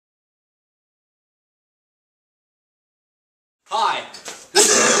Hi.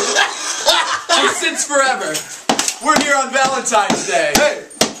 Since forever. We're here on Valentine's Day. Hey.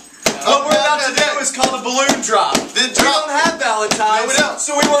 What we're about to do is called a balloon drop. The We drop. don't have Valentines, No, we don't.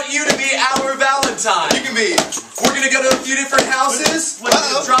 so we want you to be our Valentine. You can be. We're gonna go to a few different houses. We're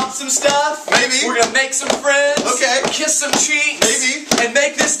gonna drop some stuff. Maybe. We're gonna make some friends. Okay. Kiss some cheeks. Maybe. And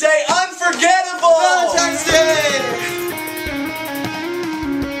make this day unforgettable. Valentine's Day.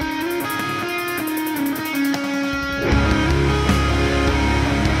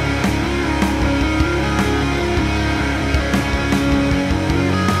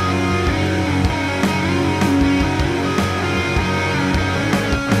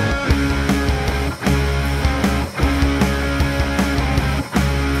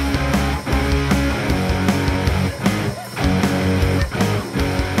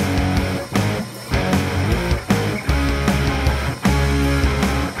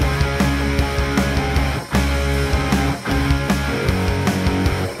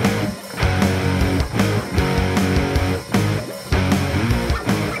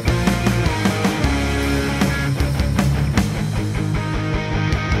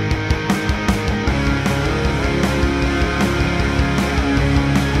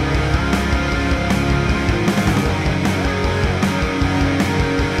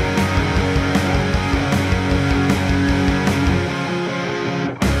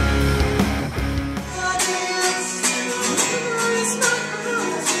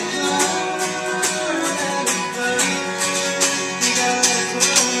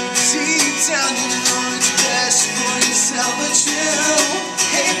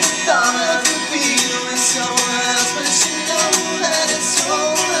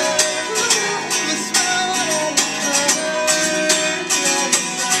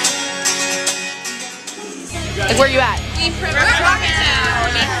 Like, where are you at?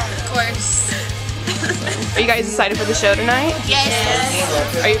 Rocketown, of course. Are you guys excited for the show tonight? Yes.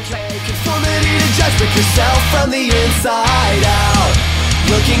 Are you? Conformity to judge, but yourself from the inside out.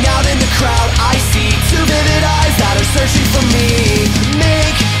 Looking out in the crowd, I see two vivid eyes that are searching for me.